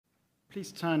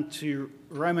Please turn to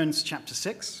Romans chapter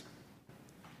 6.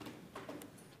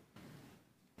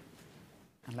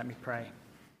 And let me pray.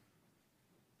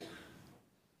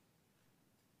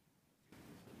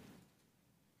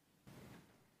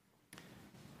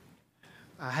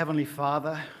 Our Heavenly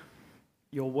Father,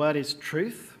 your word is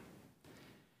truth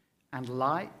and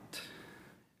light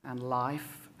and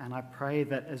life, and I pray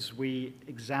that as we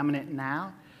examine it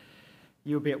now,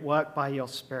 you'll be at work by your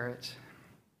Spirit,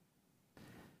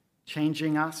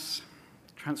 changing us,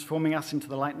 transforming us into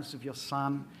the likeness of your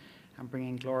Son, and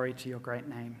bringing glory to your great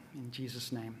name. In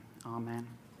Jesus' name, amen.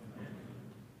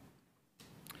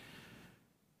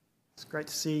 It's great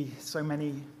to see so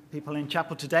many people in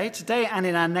chapel today. Today and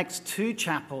in our next two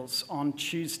chapels on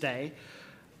Tuesday,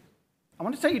 I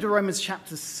want to take you to Romans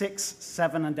chapters 6,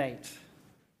 7, and 8,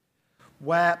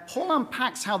 where Paul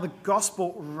unpacks how the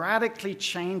gospel radically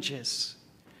changes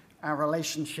our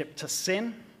relationship to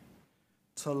sin,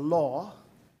 to law,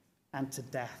 and to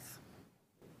death.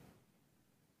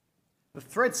 The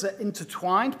threads are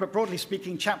intertwined, but broadly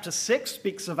speaking, chapter 6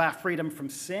 speaks of our freedom from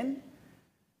sin,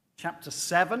 chapter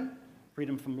 7,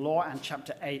 freedom from law, and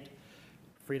chapter 8,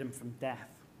 freedom from death.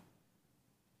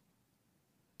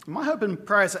 My hope and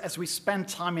prayer is that as we spend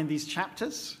time in these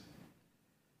chapters,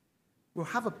 we'll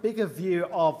have a bigger view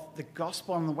of the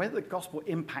gospel and the way that the gospel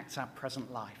impacts our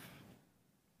present life.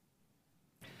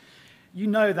 You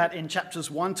know that in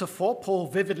chapters 1 to 4, Paul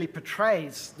vividly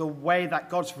portrays the way that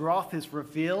God's wrath is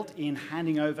revealed in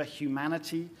handing over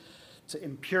humanity to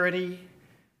impurity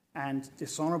and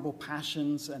dishonorable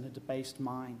passions and a debased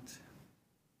mind.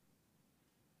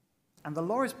 And the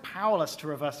law is powerless to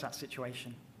reverse that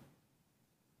situation.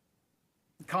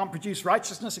 It can't produce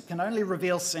righteousness, it can only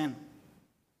reveal sin.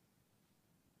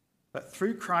 But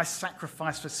through Christ's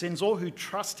sacrifice for sins, all who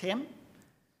trust him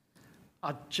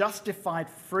are justified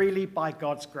freely by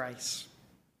God's grace,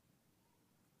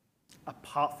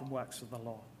 apart from works of the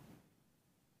law.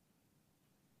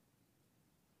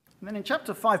 And then in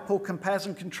chapter 5, Paul compares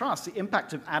and contrasts the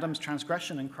impact of Adam's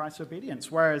transgression and Christ's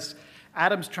obedience. Whereas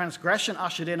Adam's transgression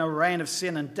ushered in a reign of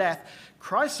sin and death,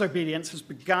 Christ's obedience has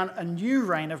begun a new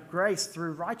reign of grace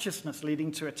through righteousness,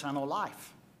 leading to eternal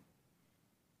life.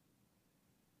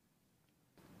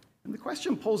 And the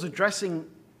question Paul's addressing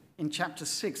in chapter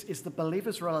 6 is the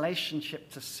believer's relationship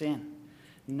to sin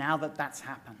now that that's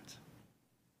happened.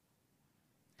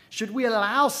 Should we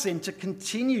allow sin to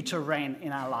continue to reign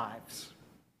in our lives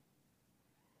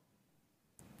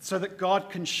so that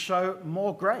God can show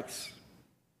more grace?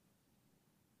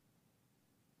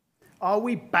 Are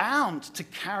we bound to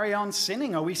carry on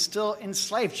sinning? Are we still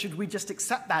enslaved? Should we just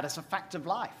accept that as a fact of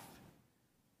life?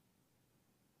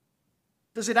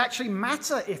 Does it actually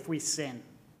matter if we sin,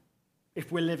 if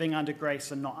we're living under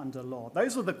grace and not under law?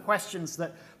 Those are the questions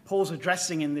that Paul's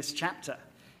addressing in this chapter.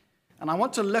 And I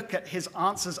want to look at his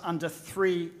answers under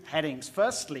three headings.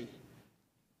 Firstly,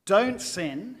 don't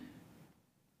sin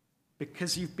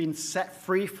because you've been set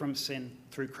free from sin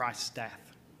through Christ's death.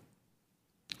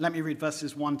 Let me read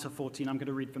verses 1 to 14. I'm going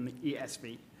to read from the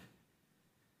ESV.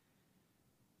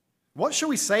 What shall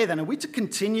we say then? Are we to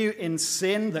continue in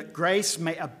sin that grace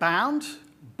may abound?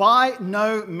 By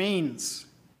no means.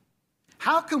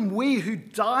 How can we who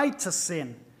died to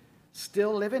sin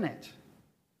still live in it?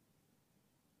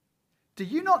 Do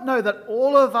you not know that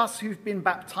all of us who've been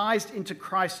baptized into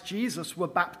Christ Jesus were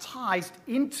baptized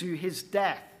into his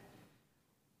death?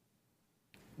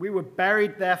 We were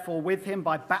buried, therefore, with him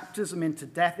by baptism into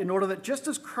death, in order that just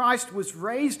as Christ was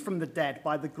raised from the dead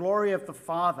by the glory of the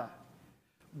Father,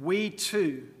 we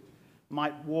too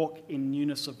might walk in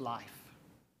newness of life.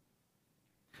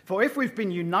 For if we've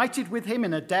been united with him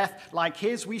in a death like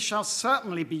his, we shall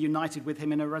certainly be united with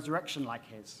him in a resurrection like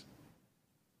his.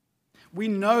 We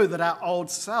know that our old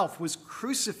self was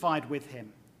crucified with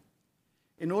him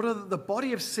in order that the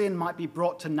body of sin might be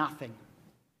brought to nothing,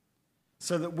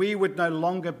 so that we would no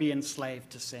longer be enslaved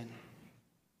to sin.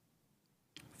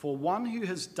 For one who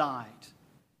has died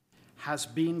has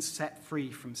been set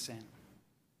free from sin.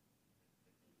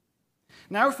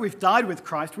 Now, if we've died with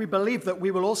Christ, we believe that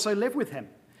we will also live with him.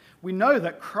 We know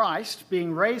that Christ,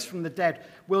 being raised from the dead,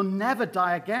 will never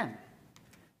die again.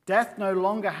 Death no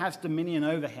longer has dominion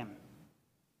over him.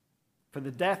 For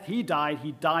the death he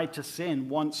died to sin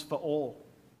once for all.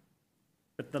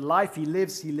 But the life he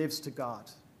lives to God.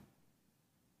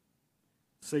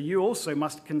 So you also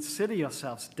must consider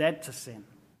yourselves dead to sin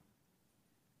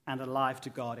and alive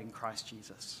to God in Christ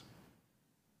Jesus.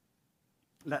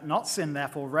 Let not sin,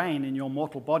 therefore, reign in your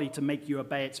mortal body to make you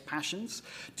obey its passions.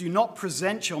 Do not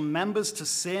present your members to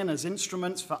sin as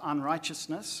instruments for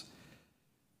unrighteousness,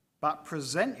 But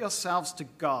present yourselves to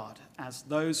God as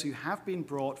those who have been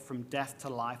brought from death to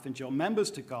life, and your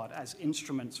members to God as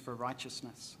instruments for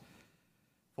righteousness.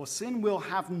 For sin will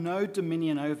have no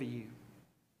dominion over you,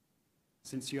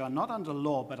 since you are not under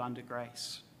law but under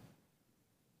grace.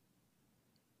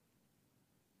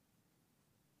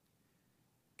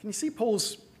 Can you see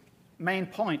Paul's main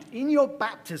point? In your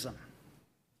baptism,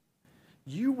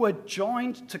 you were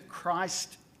joined to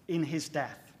Christ in his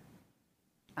death.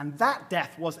 And that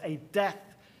death was a death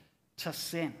to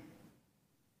sin.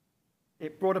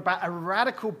 It brought about a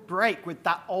radical break with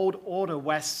that old order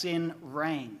where sin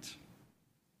reigned.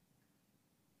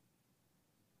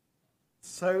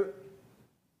 So,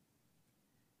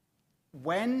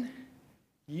 when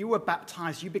you were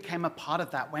baptized, you became a part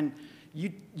of that. When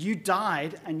you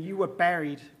died and you were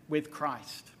buried with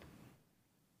Christ.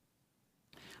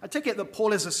 I take it that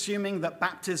Paul is assuming that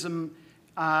baptism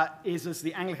is, as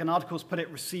the Anglican Articles put it,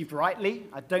 received rightly.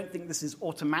 I don't think this is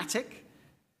automatic.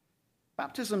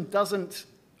 Baptism doesn't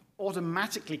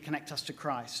automatically connect us to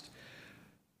Christ,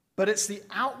 but it's the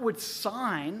outward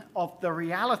sign of the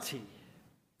reality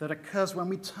that occurs when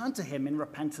we turn to him in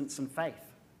repentance and faith.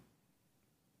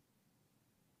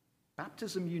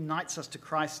 Baptism unites us to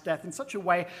Christ's death in such a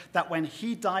way that when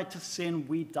he died to sin,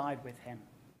 we died with him.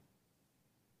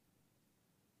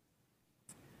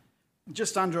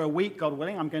 Just under a week, God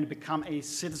willing, I'm going to become a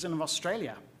citizen of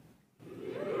Australia.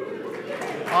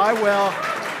 I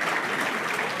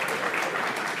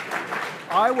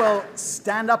will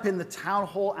stand up in the town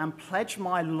hall and pledge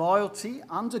my loyalty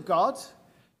under God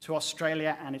to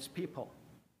Australia and its people.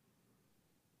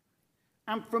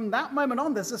 And from that moment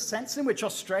on, there's a sense in which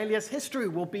Australia's history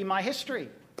will be my history.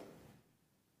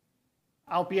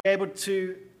 I'll be able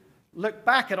to look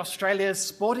back at Australia's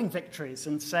sporting victories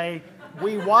and say,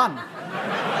 we won.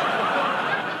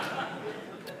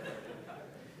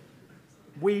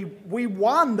 We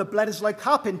won the Bledisloe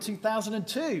Cup in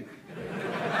 2002.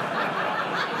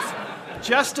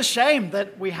 Just a shame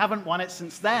that we haven't won it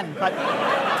since then. But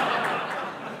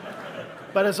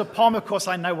as a Pom, of course,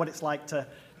 I know what it's like to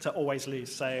always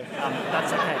lose, so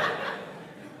that's okay.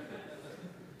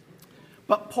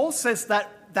 But Paul says that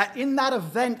in that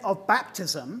event of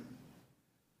baptism,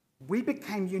 we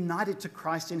became united to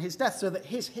Christ in his death, so that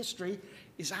his history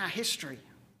is our history.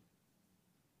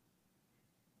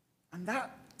 And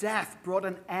that death brought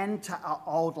an end to our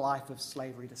old life of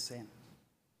slavery to sin.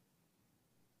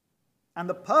 And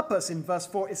the purpose in verse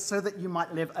 4 is so that you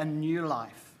might live a new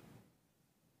life.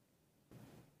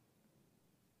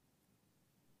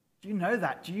 Do you know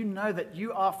that? Do you know that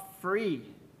you are free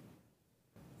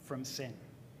from sin?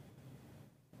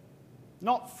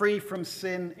 Not free from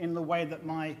sin in the way that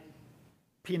my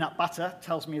peanut butter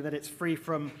tells me that it's free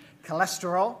from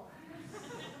cholesterol.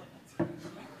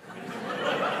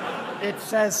 It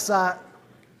says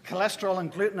cholesterol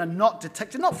and gluten are not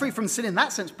detected. Not free from sin in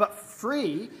that sense, but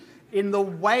free in the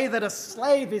way that a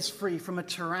slave is free from a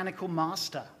tyrannical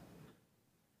master.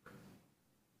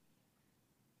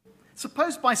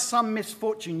 Suppose by some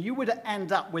misfortune you were to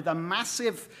end up with a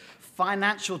massive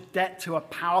financial debt to a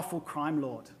powerful crime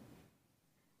lord.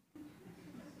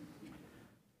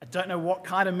 I don't know what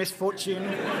kind of misfortune,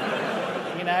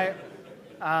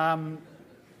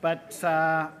 but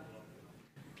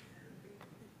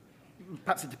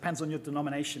perhaps it depends on your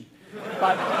denomination.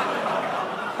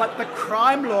 But the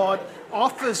crime lord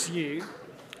offers you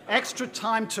extra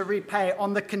time to repay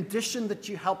on the condition that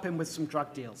you help him with some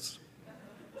drug deals.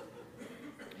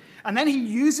 And then he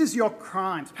uses your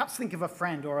crimes. Perhaps think of a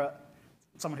friend or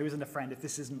someone who isn't a friend if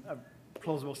this isn't a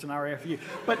plausible scenario for you.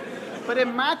 But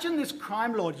imagine this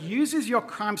crime lord uses your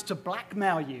crimes to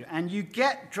blackmail you, and you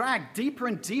get dragged deeper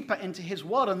and deeper into his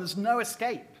world, and there's no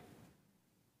escape.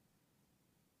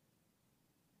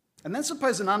 And then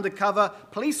suppose an undercover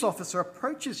police officer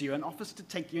approaches you and offers to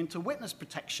take you into witness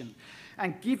protection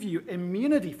and give you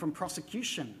immunity from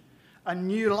prosecution, a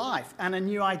new life, and a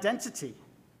new identity.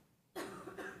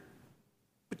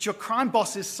 But your crime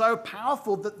boss is so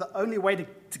powerful that the only way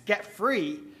to get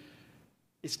free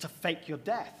is to fake your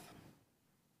death.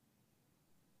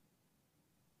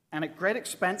 And at great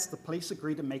expense, the police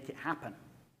agree to make it happen.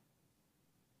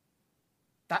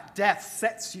 That death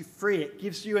sets you free. It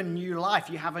gives you a new life.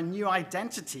 You have a new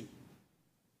identity.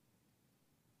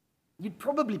 You'd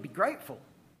probably be grateful.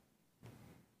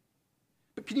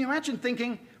 But can you imagine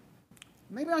thinking,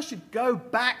 maybe I should go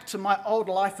back to my old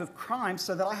life of crime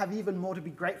so that I have even more to be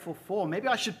grateful for. Maybe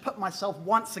I should put myself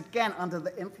once again under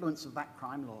the influence of that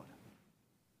crime lord.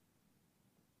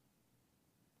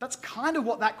 That's kind of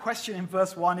what that question in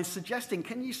verse 1 is suggesting.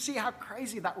 Can you see how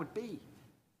crazy that would be?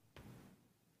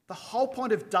 The whole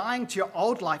point of dying to your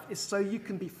old life is so you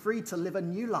can be free to live a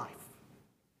new life.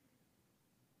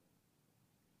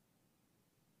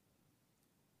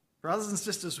 Brothers and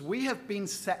sisters, we have been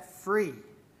set free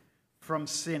from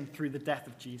sin through the death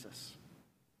of Jesus.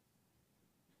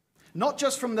 Not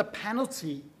just from the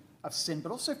penalty of sin,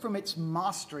 but also from its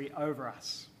mastery over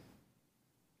us.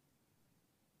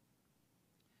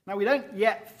 Now, we don't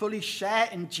yet fully share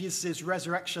in Jesus'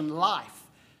 resurrection life.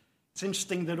 It's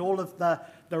interesting that all of the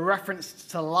reference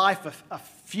to life are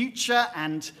future,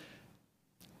 and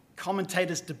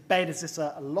commentators debate, is this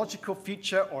a logical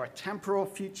future or a temporal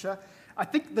future? I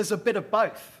think there's a bit of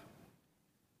both,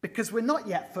 because we're not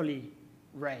yet fully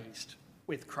raised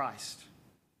with Christ.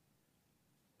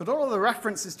 But all of the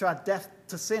references to our death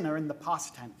to sin are in the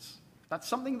past tense. That's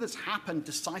something that's happened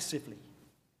decisively.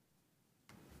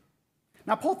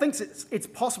 Now, Paul thinks it's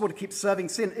possible to keep serving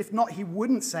sin. If not, he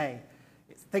wouldn't say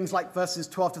things like verses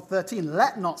 12 to 13,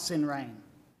 let not sin reign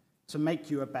to make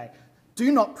you obey.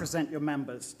 Do not present your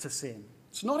members to sin.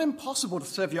 It's not impossible to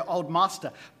serve your old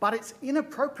master, but it's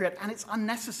inappropriate and it's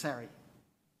unnecessary.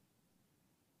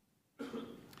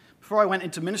 Before I went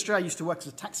into ministry, I used to work as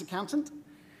a tax accountant.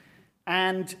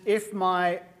 And if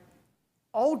my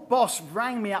old boss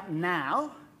rang me up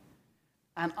now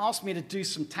and asked me to do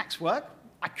some tax work,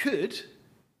 I could.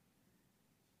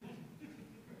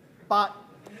 But,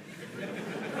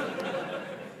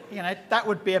 that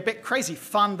would be a bit crazy,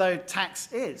 fun though tax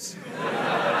is.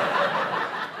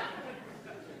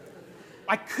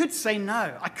 I could say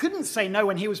no. I couldn't say no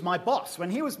when he was my boss.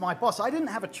 When he was my boss, I didn't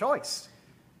have a choice.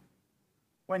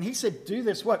 When he said, do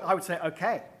this work, I would say,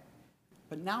 okay.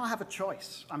 But now I have a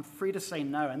choice. I'm free to say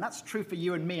no. And that's true for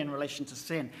you and me in relation to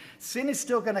sin. Sin is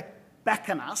still going to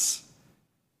beckon us,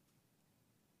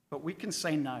 but we can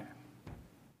say no.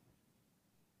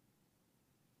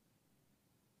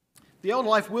 The old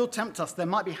life will tempt us. There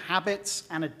might be habits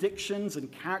and addictions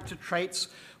and character traits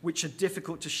which are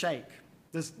difficult to shake.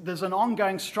 There's an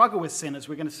ongoing struggle with sin, as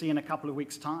we're going to see in a couple of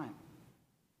weeks' time.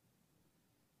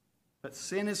 But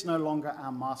sin is no longer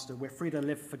our master. We're free to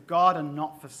live for God and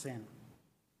not for sin.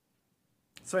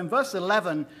 So in verse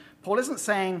 11, Paul isn't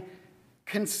saying,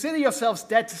 consider yourselves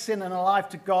dead to sin and alive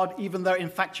to God, even though in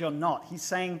fact you're not. He's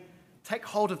saying, take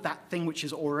hold of that thing which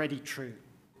is already true.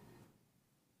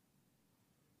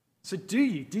 So do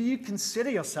you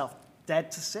consider yourself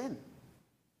dead to sin?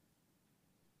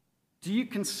 Do you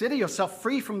consider yourself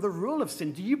free from the rule of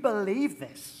sin? Do you believe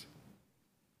this?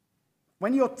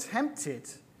 When you're tempted,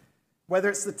 whether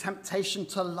it's the temptation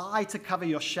to lie to cover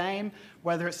your shame,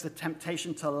 whether it's the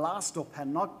temptation to lust or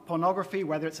pornography,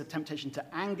 whether it's a temptation to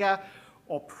anger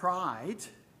or pride,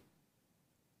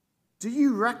 do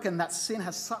you reckon that sin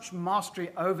has such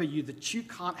mastery over you that you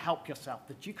can't help yourself,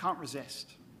 that you can't resist?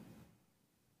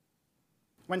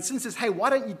 When sin says, hey, why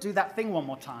don't you do that thing one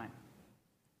more time?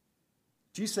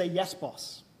 Do you say, yes,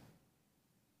 boss?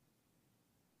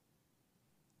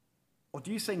 Or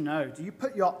do you say no? Do you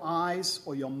put your eyes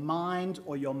or your mind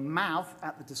or your mouth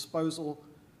at the disposal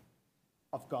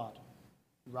of God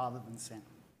rather than sin?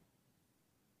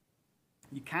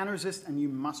 You can resist and you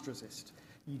must resist.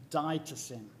 You died to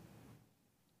sin.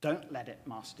 Don't let it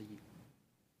master you.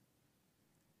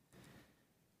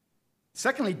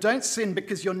 Secondly, don't sin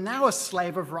because you're now a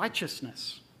slave of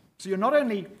righteousness. So you're not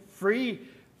only free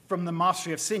from the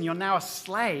mastery of sin, you're now a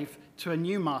slave to a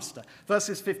new master.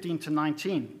 Verses 15 to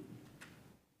 19.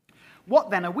 What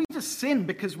then? Are we to sin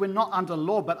because we're not under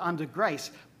law but under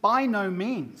grace? By no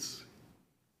means.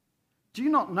 Do you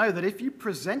not know that if you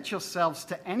present yourselves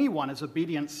to anyone as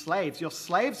obedient slaves, you're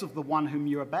slaves of the one whom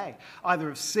you obey, either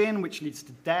of sin, which leads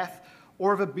to death,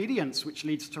 or of obedience, which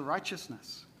leads to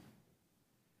righteousness?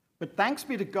 But thanks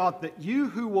be to God that you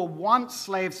who were once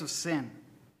slaves of sin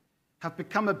have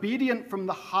become obedient from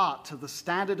the heart to the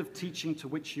standard of teaching to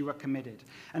which you are committed,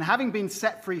 and having been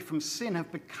set free from sin,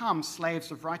 have become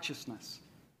slaves of righteousness.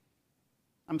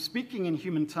 I'm speaking in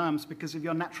human terms because of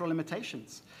your natural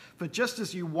limitations. For just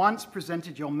as you once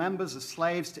presented your members as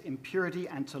slaves to impurity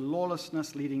and to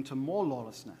lawlessness, leading to more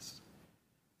lawlessness,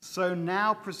 so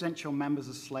now present your members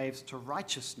as slaves to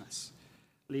righteousness,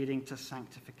 leading to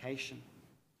sanctification.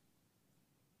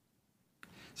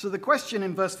 So the question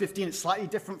in verse 15 is slightly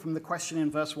different from the question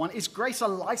in verse 1. Is grace a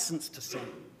license to sin?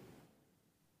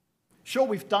 Sure,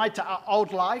 we've died to our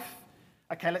old life.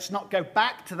 Okay, let's not go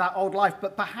back to that old life,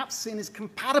 but perhaps sin is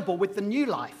compatible with the new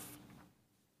life.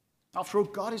 After all,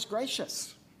 God is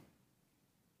gracious.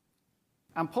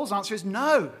 And Paul's answer is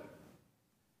no.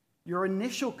 Your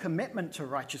initial commitment to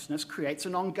righteousness creates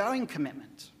an ongoing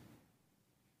commitment.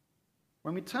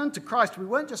 When we turned to Christ, we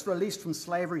weren't just released from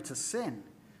slavery to sin.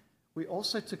 We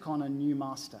also took on a new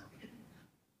master.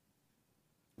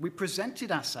 We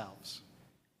presented ourselves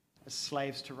as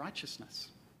slaves to righteousness.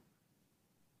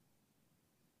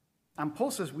 And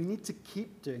Paul says we need to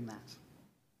keep doing that.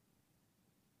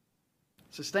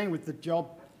 So staying with the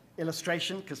job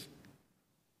illustration, because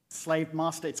slave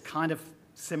master, it's kind of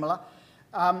similar.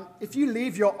 If you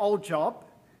leave your old job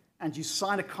and you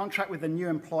sign a contract with a new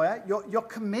employer, you're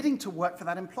committing to work for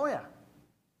that employer.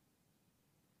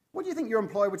 What do you think your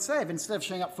employer would say if instead of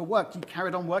showing up for work, you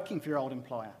carried on working for your old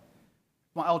employer?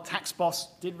 My old tax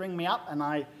boss did ring me up, and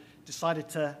I decided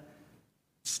to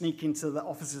sneak into the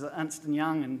offices at Ernst &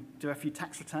 Young and do a few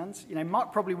tax returns.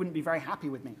 Mark probably wouldn't be very happy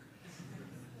with me.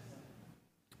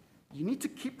 You need to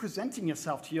keep presenting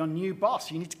yourself to your new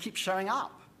boss. You need to keep showing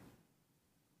up.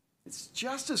 It's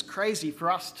just as crazy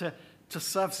for us to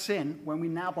serve sin when we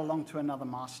now belong to another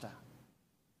master.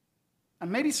 And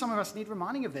maybe some of us need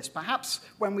reminding of this. Perhaps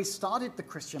when we started the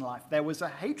Christian life, there was a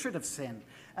hatred of sin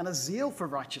and a zeal for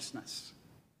righteousness.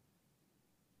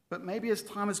 But maybe as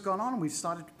time has gone on, we've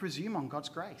started to presume on God's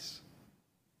grace.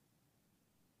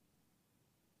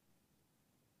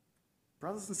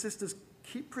 Brothers and sisters,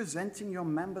 keep presenting your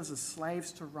members as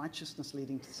slaves to righteousness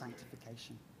leading to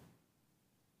sanctification.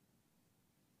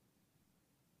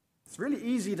 It's really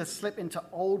easy to slip into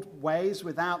old ways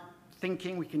without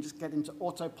thinking. We can just get into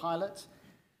autopilot.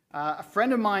 A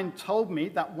friend of mine told me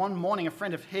that one morning, a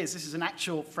friend of his, this is an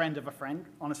actual friend of a friend,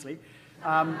 honestly,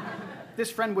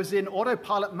 this friend was in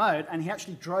autopilot mode and he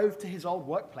actually drove to his old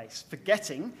workplace,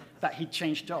 forgetting that he'd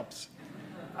changed jobs.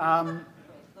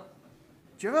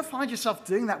 Do you ever find yourself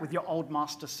doing that with your old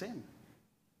master sin?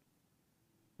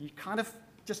 You kind of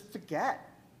just forget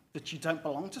that you don't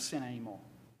belong to sin anymore.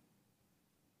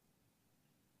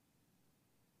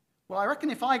 Well, I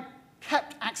reckon if I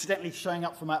kept accidentally showing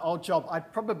up for my old job,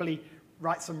 I'd probably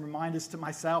write some reminders to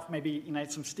myself, maybe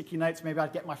some sticky notes. Maybe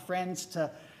I'd get my friends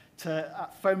to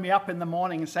phone me up in the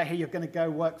morning and say, hey, you're going to go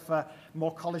work for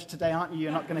Moore College today, aren't you?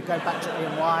 You're not going to go back to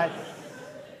E&Y.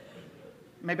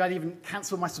 Maybe I'd even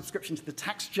cancel my subscription to the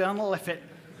Tax Journal if it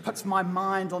puts my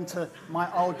mind onto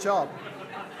my old job.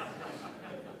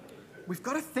 We've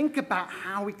got to think about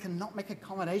how we can not make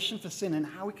accommodation for sin and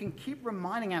how we can keep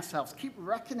reminding ourselves, keep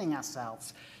reckoning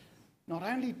ourselves, not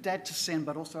only dead to sin,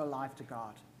 but also alive to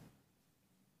God.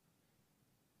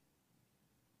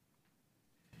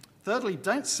 Thirdly,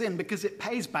 don't sin because it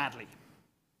pays badly.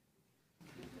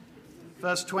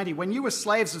 Verse 20, when you were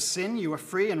slaves of sin, you were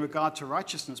free in regard to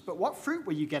righteousness. But what fruit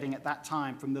were you getting at that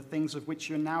time from the things of which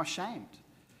you are now ashamed?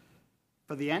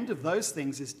 For the end of those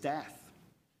things is death.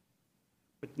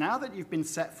 But now that you've been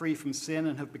set free from sin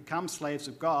and have become slaves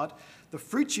of God, the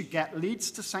fruit you get leads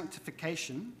to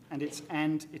sanctification and its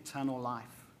end, eternal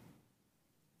life.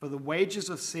 For the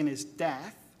wages of sin is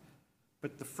death,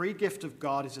 but the free gift of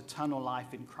God is eternal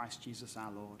life in Christ Jesus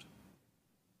our Lord.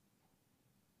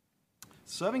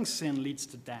 Serving sin leads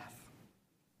to death.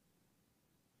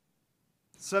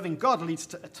 Serving God leads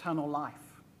to eternal life.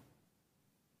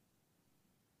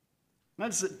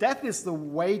 Notice that death is the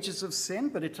wages of sin,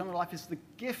 but eternal life is the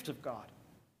gift of God.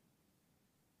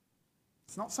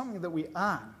 It's not something that we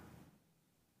earn.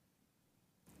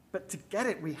 But to get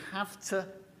it, we have to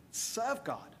serve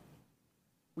God.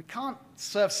 We can't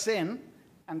serve sin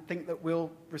and think that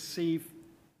we'll receive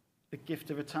the gift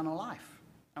of eternal life.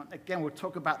 And again, we'll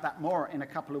talk about that more in a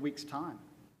couple of weeks' time.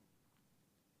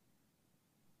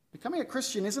 Becoming a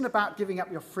Christian isn't about giving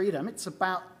up your freedom. It's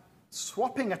about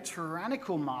swapping a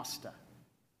tyrannical master,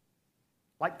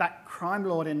 like that crime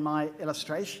lord in my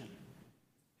illustration,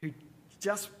 who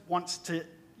just wants to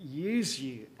use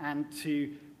you and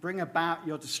to bring about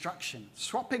your destruction.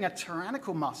 Swapping a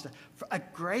tyrannical master for a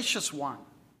gracious one,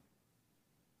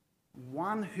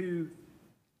 one who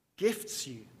gifts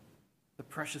you the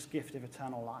precious gift of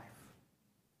eternal life.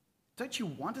 Don't you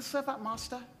want to serve that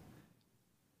master?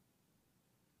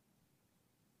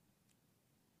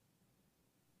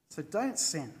 So don't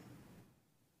sin,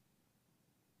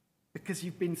 because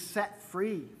you've been set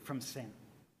free from sin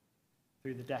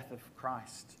through the death of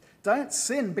Christ. Don't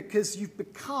sin because you've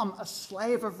become a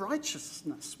slave of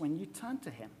righteousness when you turn to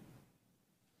him.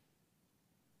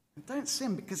 And don't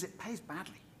sin because it pays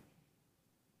badly.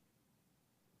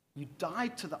 You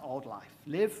died to the old life.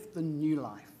 Live the new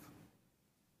life.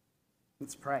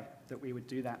 Let's pray that we would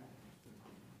do that.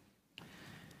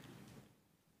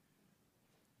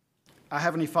 Our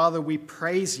Heavenly Father, we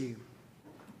praise you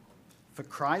for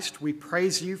Christ. We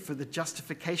praise you for the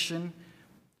justification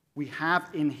we have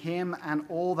in him and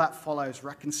all that follows: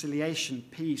 reconciliation,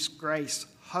 peace, grace,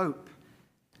 hope,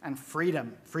 and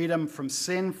freedom. Freedom from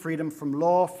sin, freedom from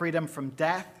law, freedom from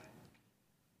death.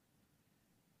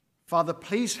 Father,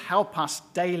 please help us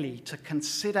daily to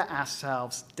consider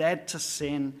ourselves dead to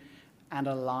sin and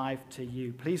alive to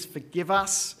you. Please forgive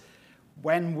us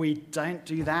when we don't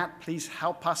do that. Please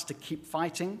help us to keep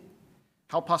fighting.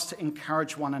 Help us to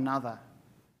encourage one another.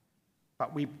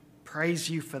 But we praise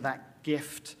you for that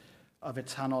gift of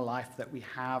eternal life that we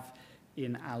have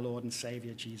in our Lord and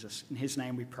Savior Jesus. In his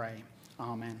name we pray.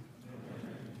 Amen.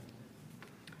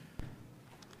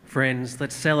 Friends,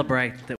 let's celebrate that